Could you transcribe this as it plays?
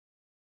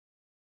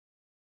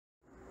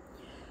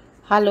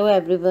Hello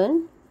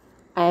everyone,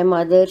 I am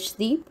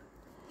Adarshdeep.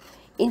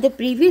 In the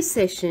previous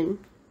session,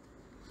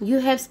 you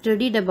have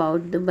studied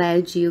about the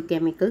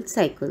biogeochemical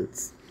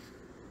cycles.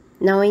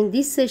 Now in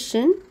this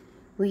session,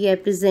 we are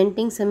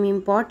presenting some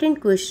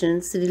important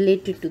questions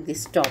related to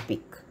this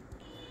topic.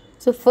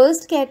 So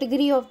first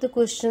category of the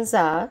questions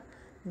are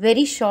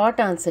very short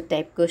answer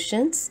type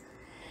questions.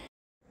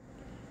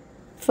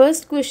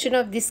 First question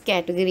of this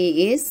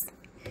category is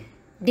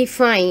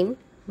define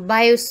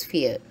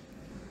biosphere.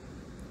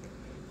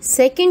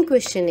 Second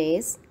question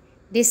is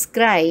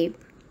describe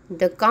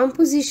the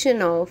composition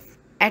of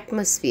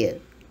atmosphere.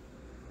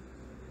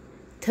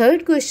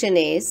 Third question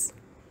is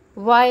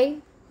why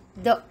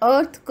the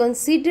earth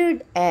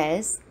considered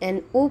as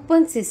an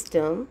open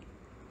system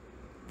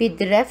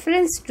with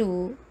reference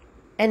to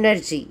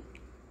energy.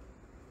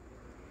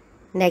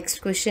 Next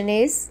question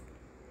is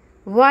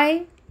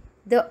why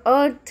the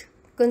earth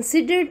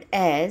considered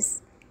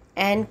as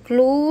an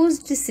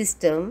closed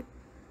system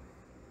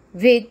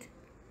with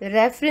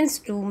reference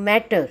to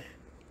matter.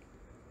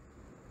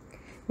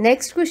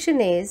 Next question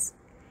is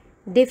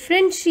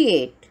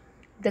differentiate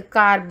the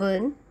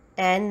carbon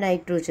and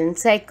nitrogen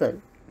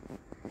cycle.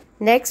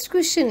 Next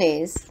question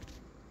is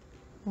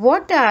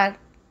what are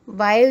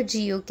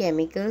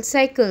biogeochemical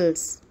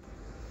cycles?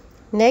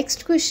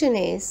 Next question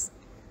is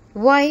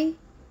why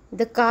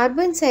the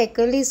carbon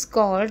cycle is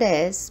called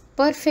as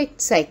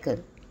perfect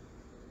cycle.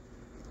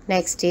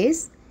 Next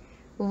is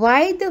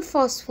why the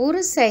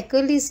phosphorus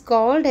cycle is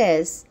called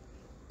as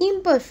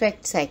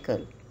imperfect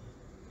cycle.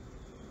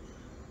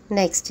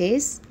 Next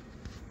is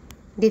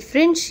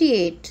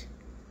differentiate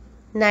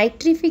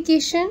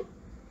nitrification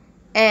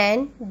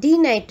and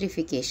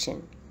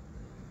denitrification.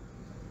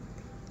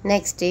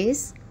 Next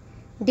is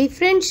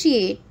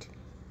differentiate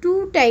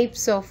two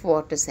types of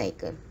water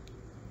cycle.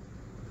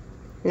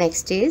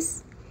 Next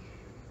is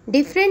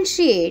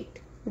differentiate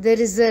the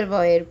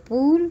reservoir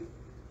pool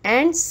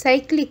and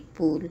cyclic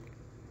pool.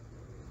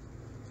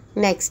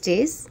 Next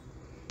is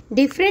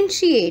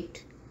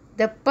differentiate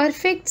the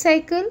perfect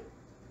cycle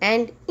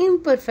and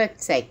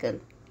imperfect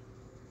cycle.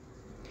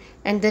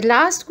 And the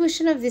last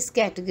question of this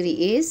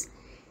category is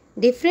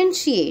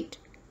differentiate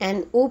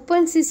an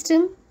open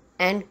system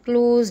and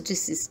closed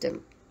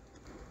system.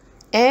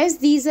 As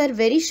these are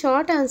very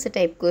short answer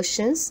type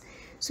questions,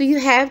 so you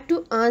have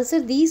to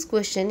answer these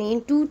questions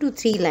in 2 to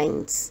 3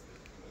 lines.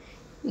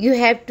 You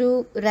have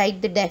to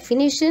write the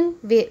definition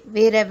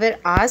wherever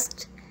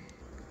asked,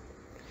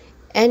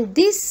 and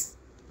this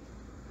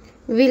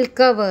will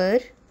cover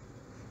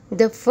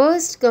the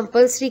first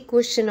compulsory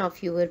question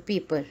of your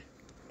paper.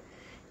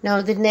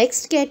 Now the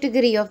next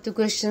category of the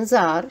questions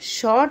are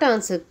short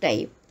answer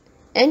type,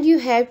 and you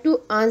have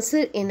to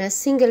answer in a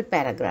single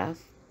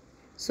paragraph.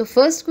 So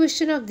first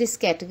question of this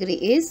category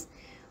is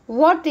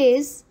what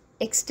is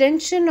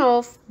extension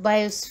of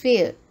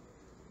biosphere?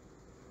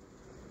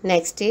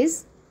 Next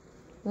is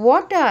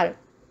what are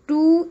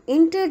two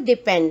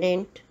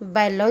interdependent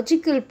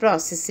biological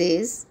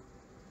processes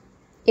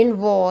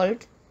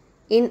involved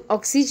in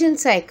oxygen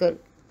cycle?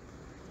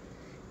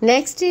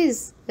 Next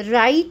is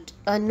write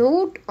a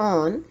note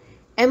on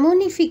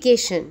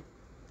ammonification.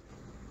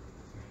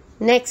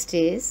 Next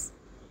is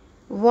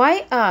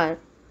why are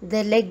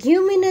the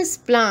leguminous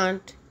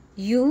plant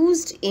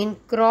used in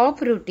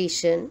crop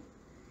rotation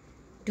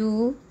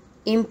to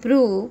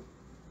improve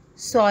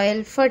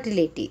soil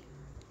fertility?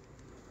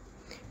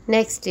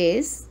 Next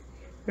is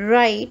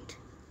write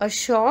a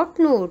short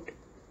note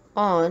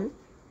on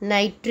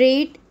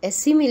nitrate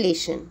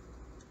assimilation.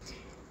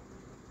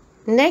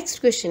 Next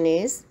question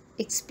is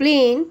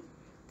explain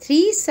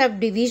 3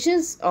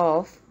 subdivisions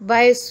of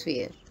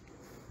biosphere.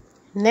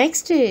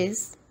 Next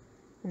is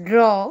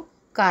draw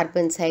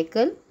carbon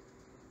cycle.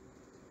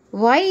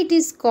 Why it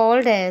is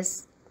called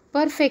as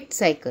perfect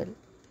cycle?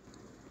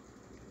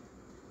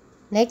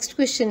 Next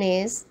question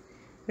is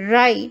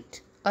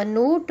write a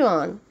note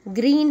on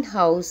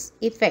greenhouse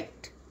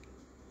effect.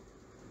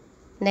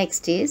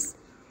 Next is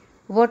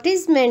what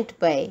is meant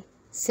by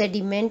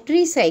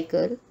sedimentary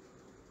cycle?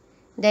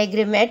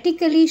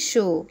 Diagrammatically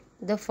show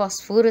the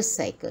phosphorus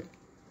cycle.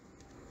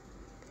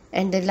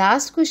 And the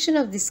last question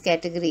of this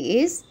category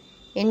is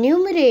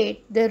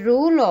enumerate the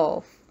role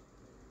of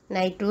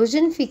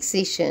nitrogen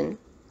fixation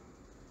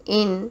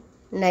in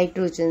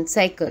nitrogen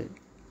cycle.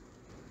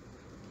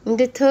 In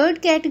the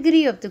third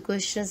category of the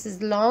questions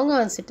is long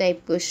answer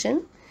type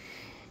question,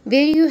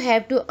 where you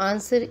have to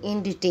answer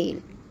in detail.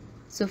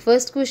 So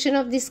first question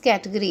of this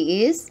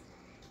category is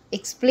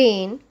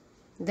explain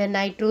the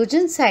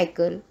nitrogen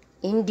cycle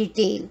in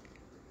detail.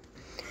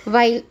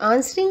 While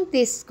answering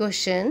this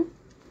question,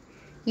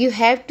 you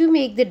have to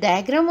make the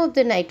diagram of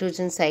the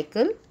nitrogen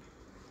cycle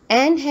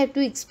and have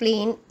to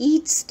explain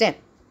each step.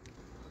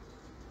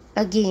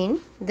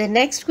 Again, the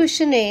next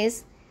question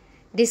is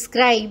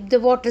describe the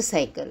water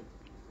cycle.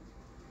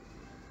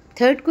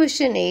 Third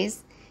question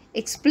is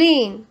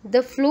explain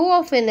the flow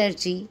of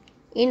energy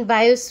in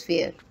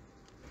biosphere.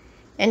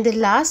 And the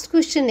last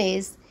question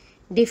is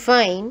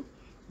define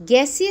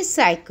gaseous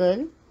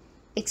cycle,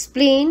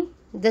 explain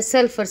the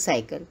sulfur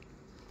cycle.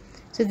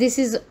 So So this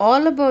is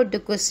all about the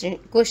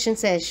question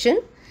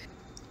session.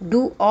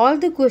 Do all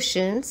the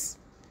questions.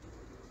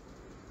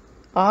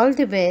 All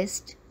the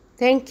best.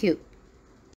 Thank you.